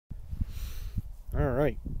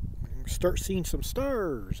Alright, start seeing some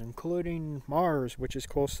stars, including Mars, which is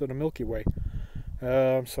close to the Milky Way.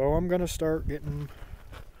 So I'm going to start getting...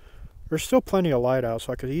 There's still plenty of light out,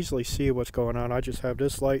 so I could easily see what's going on. I just have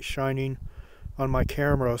this light shining on my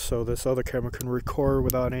camera so this other camera can record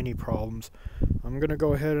without any problems. I'm going to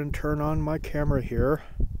go ahead and turn on my camera here,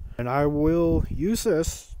 and I will use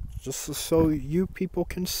this just so you people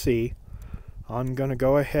can see. I'm going to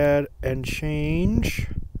go ahead and change...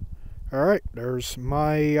 Alright, there's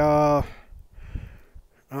my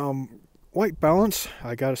white balance.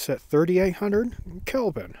 I got it set 3800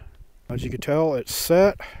 Kelvin. As you can tell, it's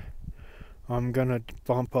set. I'm going to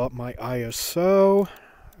bump up my ISO.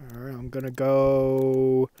 Alright, I'm going to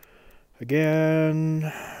go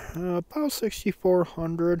again about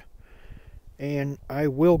 6400. And I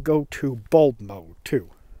will go to bulb mode too.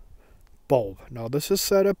 Bulb. Now this is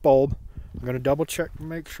set at bulb. I'm going to double check to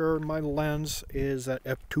make sure my lens is at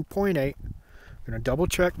f2.8. I'm going to double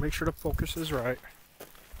check, make sure the focus is right.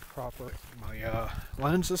 Proper. My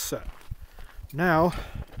lens is set. Now,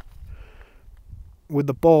 with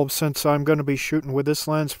the bulb, since I'm going to be shooting with this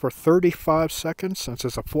lens for 35 seconds, since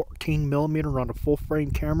it's a 14mm on a full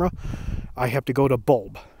frame camera, I have to go to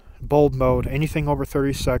bulb. Bulb mode. Anything over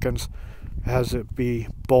 30 seconds has it be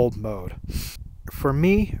bulb mode. For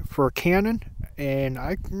me, for a Canon, and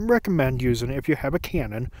I recommend using it if you have a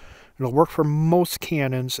Canon, it'll work for most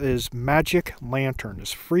Canons, is Magic Lantern.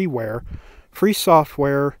 It's freeware, free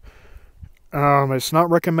software. It's not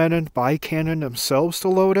recommended by Canon themselves to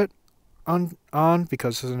load it on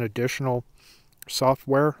because it's an additional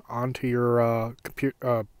software onto your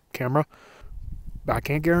camera. I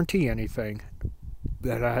can't guarantee anything.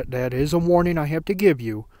 That is a warning I have to give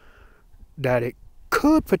you, that it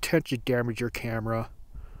could potentially damage your camera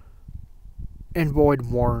and void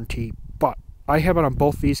warranty, but I have it on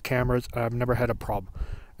both these cameras and I've never had a problem.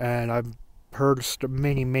 And I've heard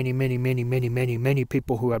many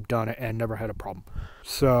people who have done it and never had a problem.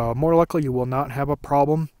 So more likely you will not have a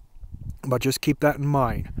problem, but just keep that in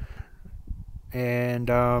mind. And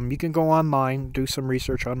you can go online, do some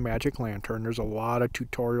research on Magic Lantern. There's a lot of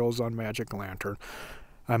tutorials on Magic Lantern.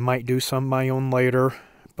 I might do some of my own later,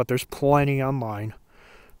 but there's plenty online.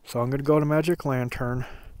 So I'm going to go to Magic Lantern.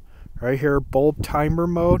 Right here, bulb timer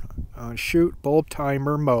mode. Shoot bulb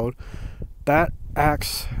timer mode. That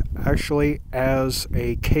acts actually as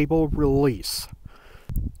a cable release.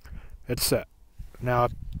 It's set. Now,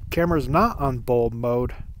 if the camera's not on bulb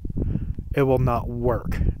mode, it will not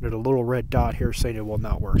work. There's a little red dot here saying it will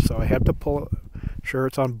not work. So I have to pull it, sure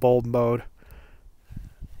it's on bulb mode.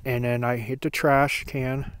 And then I hit the trash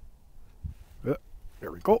can.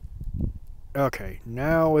 There we go. Okay,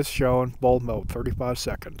 now it's showing bulb mode, 35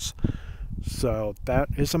 seconds. So that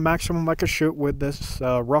is the maximum I could shoot with this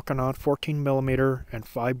Rokinon 14mm and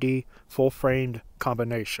 5D full-framed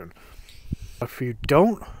combination. If you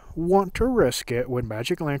don't want to risk it with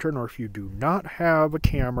Magic Lantern, or if you do not have a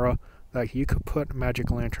camera that you could put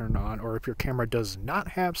Magic Lantern on, or if your camera does not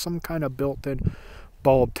have some kind of built-in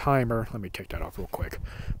bulb timer, let me take that off real quick.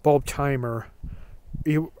 Bulb timer,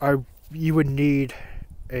 you would need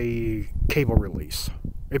a cable release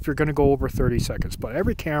if you're going to go over 30 seconds. But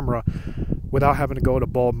every camera, without having to go to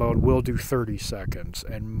bulb mode, will do 30 seconds.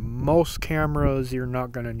 And most cameras, you're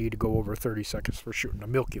not going to need to go over 30 seconds for shooting the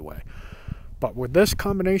Milky Way. But with this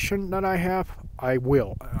combination that I have, I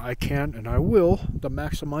can and I will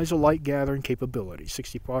maximize the light gathering capability.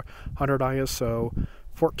 6400 ISO,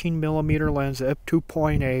 14mm lens,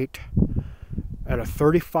 f2.8. At a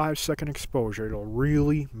 35-second exposure, it'll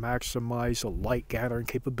really maximize the light gathering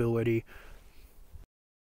capability.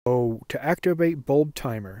 So to activate bulb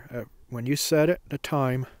timer, when you set it, the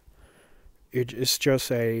time, it's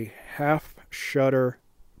just a half shutter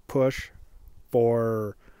push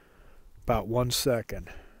for about 1 second.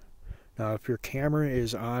 Now if your camera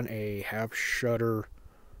is on a half shutter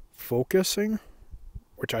focusing,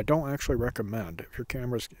 which I don't actually recommend, if your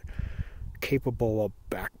camera's capable of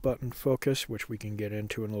back button focus, which we can get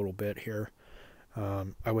into in a little bit here,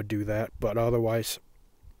 I would do that. But otherwise,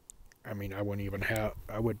 I mean, I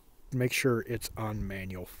would make sure it's on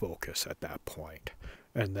manual focus at that point,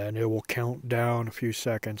 and then it will count down a few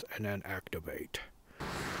seconds and then activate.